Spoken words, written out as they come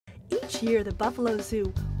Each year, the Buffalo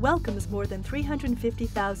Zoo welcomes more than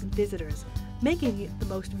 350,000 visitors, making it the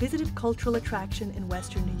most visited cultural attraction in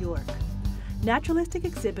Western New York. Naturalistic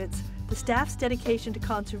exhibits, the staff's dedication to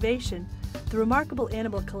conservation, the remarkable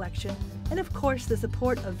animal collection, and of course the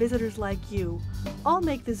support of visitors like you, all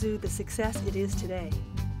make the zoo the success it is today.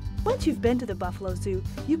 Once you've been to the Buffalo Zoo,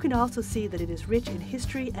 you can also see that it is rich in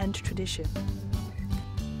history and tradition.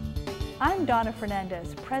 I'm Donna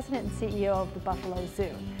Fernandez, President and CEO of the Buffalo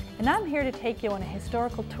Zoo, and I'm here to take you on a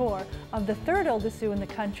historical tour of the third oldest zoo in the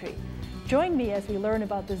country. Join me as we learn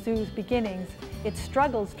about the zoo's beginnings, its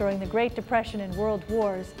struggles during the Great Depression and World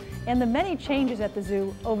Wars, and the many changes at the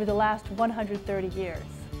zoo over the last 130 years.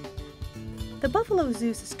 The Buffalo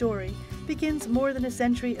Zoo's story begins more than a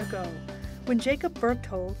century ago, when Jacob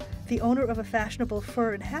Berchtold, the owner of a fashionable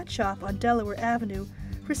fur and hat shop on Delaware Avenue,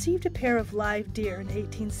 received a pair of live deer in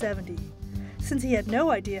 1870. Since he had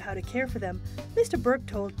no idea how to care for them, Mr.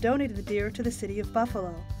 Berchtold donated the deer to the city of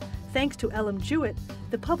Buffalo. Thanks to Elam Jewett,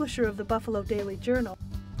 the publisher of the Buffalo Daily Journal,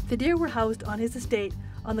 the deer were housed on his estate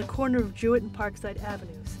on the corner of Jewett and Parkside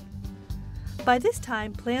Avenues. By this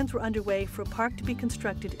time, plans were underway for a park to be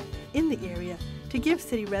constructed in the area to give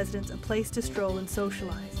city residents a place to stroll and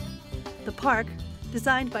socialize. The park,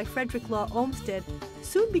 designed by Frederick Law Olmsted,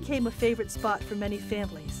 soon became a favorite spot for many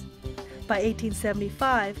families. By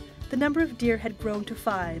 1875, the number of deer had grown to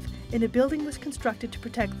 5, and a building was constructed to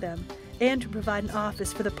protect them and to provide an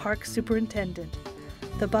office for the park's superintendent.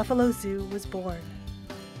 The Buffalo Zoo was born.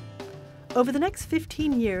 Over the next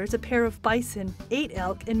 15 years, a pair of bison, 8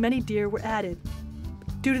 elk, and many deer were added.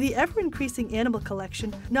 Due to the ever-increasing animal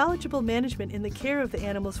collection, knowledgeable management in the care of the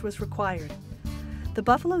animals was required. The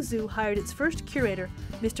Buffalo Zoo hired its first curator,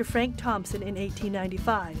 Mr. Frank Thompson, in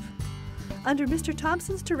 1895. Under Mr.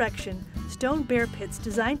 Thompson's direction, stone bear pits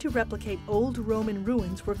designed to replicate old Roman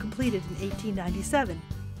ruins were completed in 1897.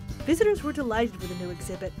 Visitors were delighted with the new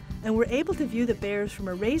exhibit and were able to view the bears from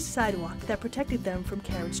a raised sidewalk that protected them from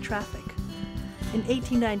carriage traffic. In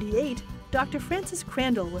 1898, Dr. Francis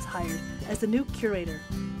Crandall was hired as the new curator.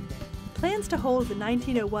 Plans to hold the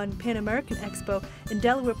 1901 Pan American Expo in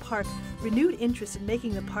Delaware Park renewed interest in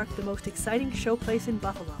making the park the most exciting showplace in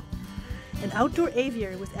Buffalo. An outdoor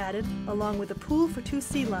aviary was added, along with a pool for 2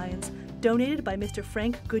 sea lions, donated by Mr.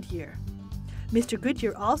 Frank Goodyear. Mr.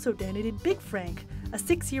 Goodyear also donated Big Frank, a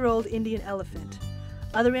 6-year-old Indian elephant.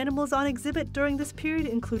 Other animals on exhibit during this period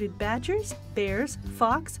included badgers, bears,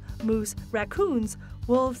 fox, moose, raccoons,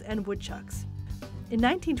 wolves, and woodchucks. In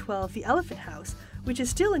 1912, the Elephant House, which is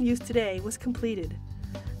still in use today, was completed.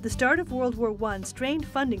 The start of World War I strained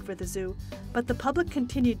funding for the zoo, but the public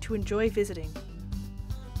continued to enjoy visiting.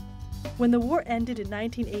 When the war ended in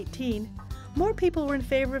 1918, more people were in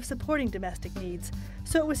favor of supporting domestic needs,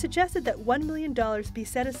 so it was suggested that $1 million be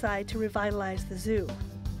set aside to revitalize the zoo.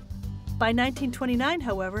 By 1929,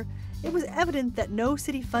 however, it was evident that no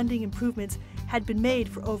city funding improvements had been made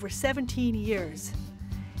for over 17 years.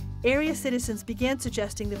 Area citizens began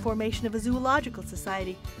suggesting the formation of a zoological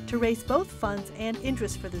society to raise both funds and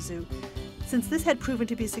interest for the zoo, since this had proven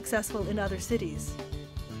to be successful in other cities.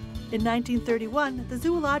 In 1931, the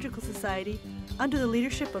Zoological Society, under the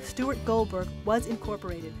leadership of Stuart Goldberg, was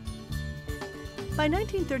incorporated. By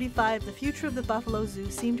 1935, the future of the Buffalo Zoo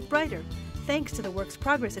seemed brighter, thanks to the Works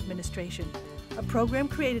Progress Administration, a program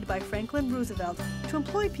created by Franklin Roosevelt to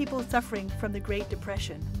employ people suffering from the Great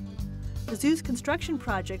Depression. The zoo's construction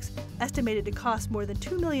projects, estimated to cost more than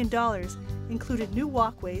 $2 million, included new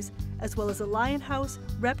walkways, as well as a lion house,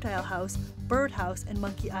 reptile house, bird house, and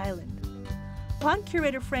monkey island. Upon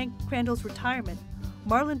curator Frank Crandall's retirement,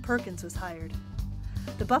 Marlin Perkins was hired.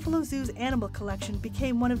 The Buffalo Zoo's animal collection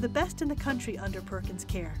became one of the best in the country under Perkins'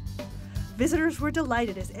 care. Visitors were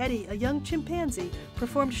delighted as Eddie, a young chimpanzee,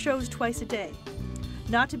 performed shows twice a day.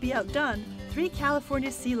 Not to be outdone, 3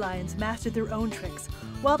 California sea lions mastered their own tricks,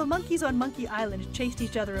 while the monkeys on Monkey Island chased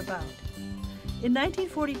each other about. In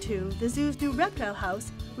 1942, the zoo's new reptile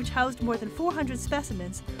house, which housed more than 400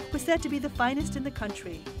 specimens, was said to be the finest in the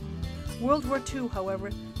country. World War II,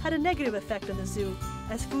 however, had a negative effect on the zoo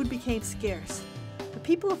as food became scarce. The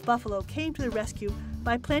people of Buffalo came to the rescue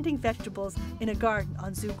by planting vegetables in a garden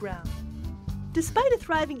on zoo ground. Despite a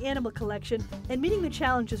thriving animal collection and meeting the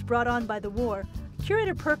challenges brought on by the war,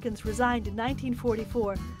 Curator Perkins resigned in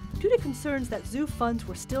 1944 due to concerns that zoo funds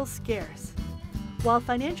were still scarce. While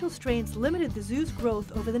financial strains limited the zoo's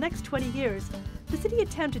growth over the next 20 years, the city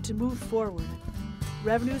attempted to move forward.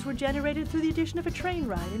 Revenues were generated through the addition of a train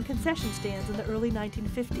ride and concession stands in the early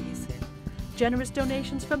 1950s. Generous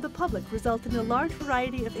donations from the public resulted in a large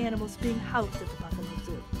variety of animals being housed at the Buffalo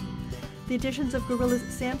Zoo. The additions of gorillas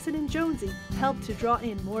Samson and Jonesy helped to draw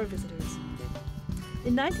in more visitors.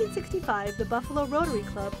 In 1965, the Buffalo Rotary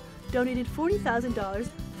Club donated $40,000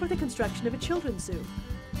 for the construction of a children's zoo.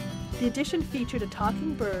 The addition featured a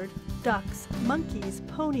talking bird, ducks, monkeys,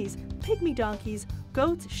 ponies, pygmy donkeys,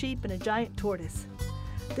 goats, sheep, and a giant tortoise.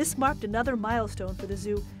 This marked another milestone for the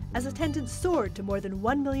zoo as attendance soared to more than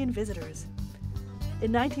 1 million visitors.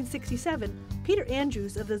 In 1967, Peter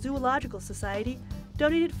Andrews of the Zoological Society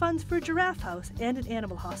donated funds for a giraffe house and an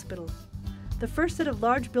animal hospital, the first set of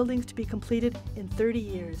large buildings to be completed in 30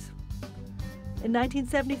 years. In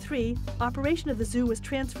 1973, operation of the zoo was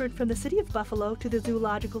transferred from the City of Buffalo to the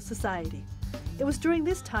Zoological Society. It was during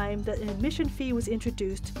this time that an admission fee was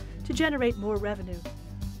introduced to generate more revenue.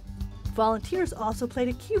 Volunteers also played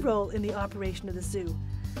a key role in the operation of the zoo,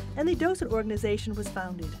 and the docent organization was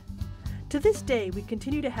founded. To this day, we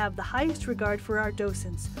continue to have the highest regard for our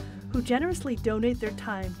docents, who generously donate their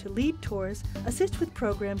time to lead tours, assist with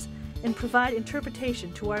programs, and provide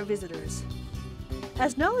interpretation to our visitors.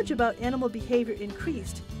 As knowledge about animal behavior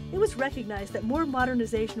increased, it was recognized that more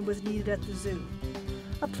modernization was needed at the zoo.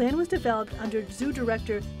 A plan was developed under Zoo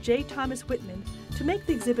Director J. Thomas Whitman to make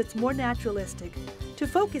the exhibits more naturalistic, to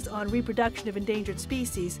focus on reproduction of endangered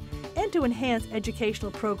species, and to enhance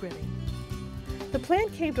educational programming. The plan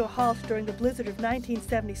came to a halt during the blizzard of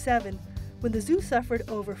 1977 when the zoo suffered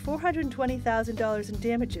over $420,000 in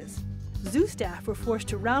damages. Zoo staff were forced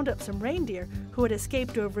to round up some reindeer who had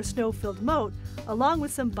escaped over a snow-filled moat, along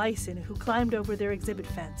with some bison who climbed over their exhibit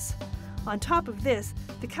fence. On top of this,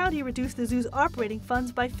 the county reduced the zoo's operating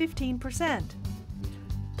funds by 15%.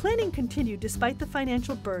 Planning continued despite the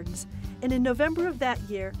financial burdens, and in November of that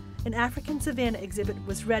year, an African savanna exhibit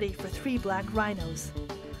was ready for 3 black rhinos.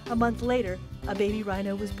 A month later, a baby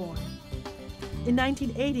rhino was born. In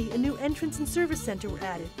 1980, a new entrance and service center were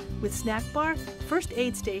added, with snack bar, first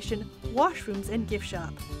aid station, washrooms, and gift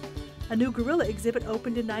shop. A new gorilla exhibit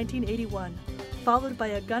opened in 1981, followed by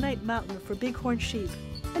a gunite mountain for bighorn sheep,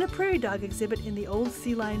 and a prairie dog exhibit in the old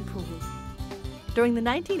sea lion pool. During the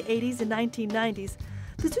 1980s and 1990s,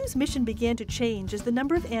 the zoo's mission began to change as the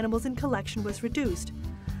number of animals in collection was reduced.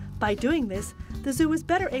 By doing this, the zoo was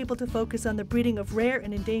better able to focus on the breeding of rare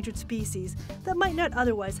and endangered species that might not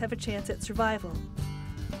otherwise have a chance at survival.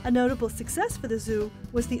 A notable success for the zoo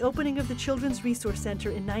was the opening of the Children's Resource Center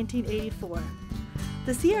in 1984.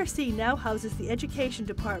 The CRC now houses the Education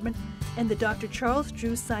Department and the Dr. Charles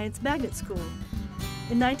Drew Science Magnet School.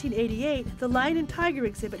 In 1988, the Lion and Tiger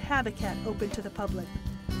exhibit Habitat opened to the public.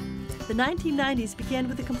 The 1990s began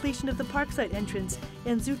with the completion of the Parkside entrance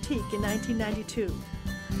and Zootique in 1992.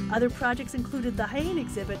 Other projects included the Hyena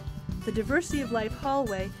exhibit, the Diversity of Life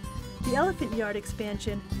hallway, the Elephant Yard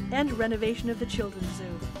expansion, and renovation of the Children's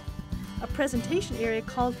Zoo. A presentation area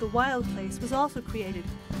called the Wild Place was also created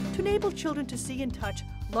to enable children to see and touch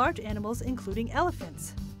large animals, including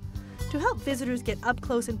elephants. To help visitors get up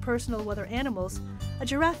close and personal with our animals, a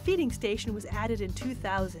giraffe feeding station was added in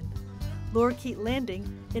 2000. Lorikeet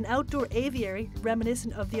Landing, an outdoor aviary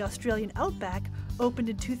reminiscent of the Australian outback, opened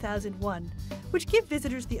in 2001, which give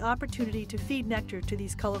visitors the opportunity to feed nectar to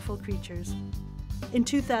these colorful creatures. In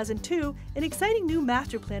 2002, an exciting new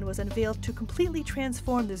master plan was unveiled to completely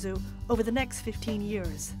transform the zoo over the next 15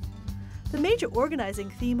 years. The major organizing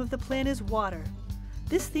theme of the plan is water.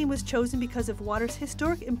 This theme was chosen because of water's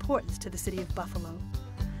historic importance to the city of Buffalo.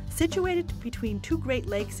 Situated between 2 Great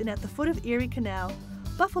Lakes and at the foot of Erie Canal,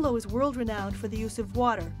 Buffalo is world-renowned for the use of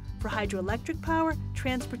water for hydroelectric power,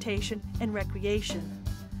 transportation, and recreation.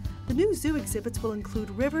 The new zoo exhibits will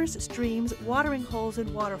include rivers, streams, watering holes,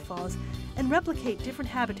 and waterfalls, and replicate different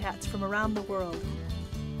habitats from around the world.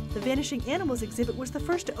 The Vanishing Animals exhibit was the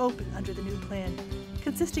first to open under the new plan,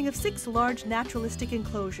 consisting of 6 large naturalistic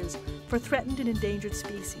enclosures for threatened and endangered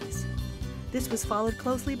species. This was followed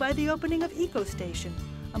closely by the opening of Eco Station,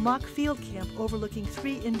 a mock field camp overlooking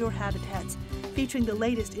 3 indoor habitats, featuring the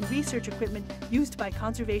latest in research equipment used by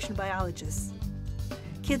conservation biologists.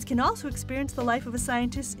 Kids can also experience the life of a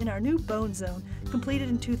scientist in our new Bone Zone, completed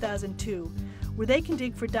in 2002, where they can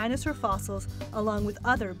dig for dinosaur fossils along with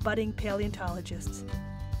other budding paleontologists.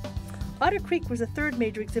 Otter Creek was the 3rd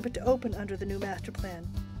major exhibit to open under the new master plan.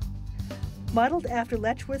 Modeled after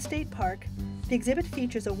Letchworth State Park, the exhibit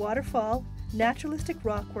features a waterfall, naturalistic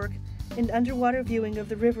rockwork, and underwater viewing of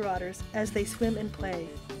the river otters as they swim and play.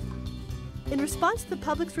 In response to the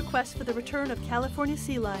public's request for the return of California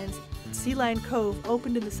sea lions, Sea Lion Cove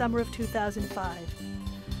opened in the summer of 2005.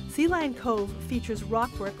 Sea Lion Cove features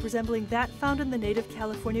rockwork resembling that found in the native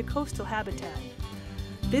California coastal habitat.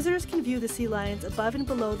 Visitors can view the sea lions above and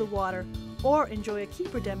below the water or enjoy a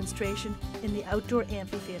keeper demonstration in the outdoor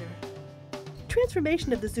amphitheater.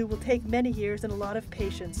 Transformation of the zoo will take many years and a lot of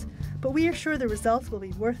patience, but we are sure the results will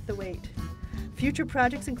be worth the wait. Future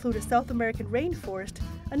projects include a South American rainforest,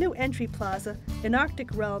 a new entry plaza, an Arctic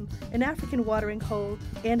realm, an African watering hole,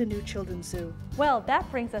 and a new children's zoo. Well, that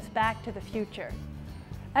brings us back to the future.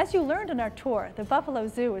 As you learned on our tour, the Buffalo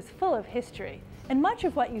Zoo is full of history, and much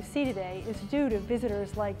of what you see today is due to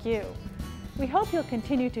visitors like you. We hope you'll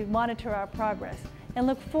continue to monitor our progress and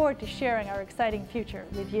look forward to sharing our exciting future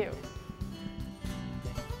with you.